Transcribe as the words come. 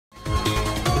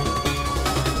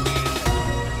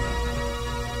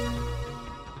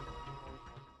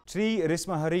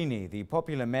Rismaharini, the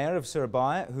popular mayor of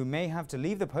Surabaya, who may have to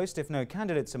leave the post if no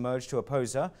candidates emerge to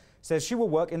oppose her, says she will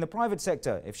work in the private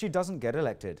sector if she doesn't get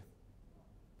elected.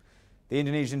 The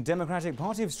Indonesian Democratic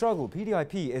Party of Struggle,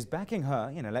 PDIP, is backing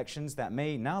her in elections that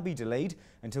may now be delayed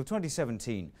until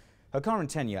 2017. Her current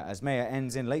tenure as mayor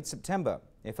ends in late September.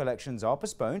 If elections are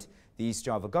postponed, the East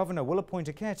Java governor will appoint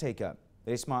a caretaker.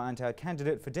 Risma and her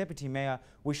candidate for Deputy Mayor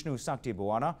Wisnu Sakti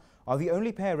Buwana are the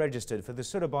only pair registered for the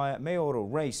Surabaya mayoral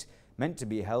race, meant to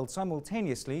be held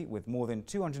simultaneously with more than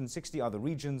 260 other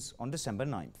regions on December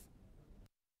 9th.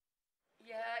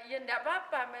 Ya enggak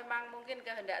apa-apa, memang mungkin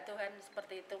kehendak Tuhan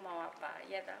seperti itu, mau apa,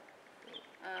 ya toh.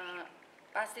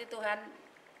 Pasti Tuhan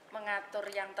mengatur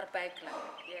yang terbaik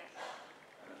lah, ya.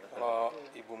 Kalau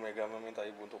Ibu Mega meminta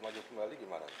Ibu untuk maju kembali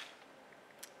gimana?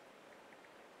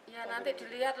 Ya nanti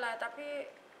dilihat lah, tapi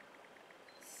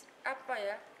apa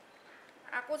ya,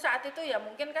 aku saat itu ya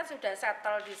mungkin kan sudah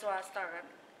settle di swasta kan,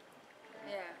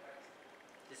 ya.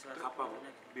 Di swasta apa?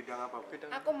 Bidang apa?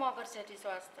 Aku mau kerja di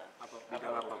swasta. Apa?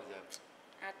 Bidang apa?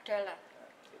 Ada lah.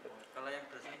 Kalau yang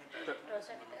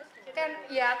dosen Kan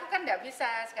ya aku kan nggak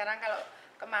bisa sekarang. Kalau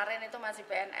kemarin itu masih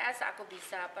PNS, aku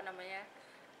bisa apa namanya,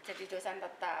 jadi dosen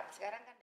tetap. Sekarang kan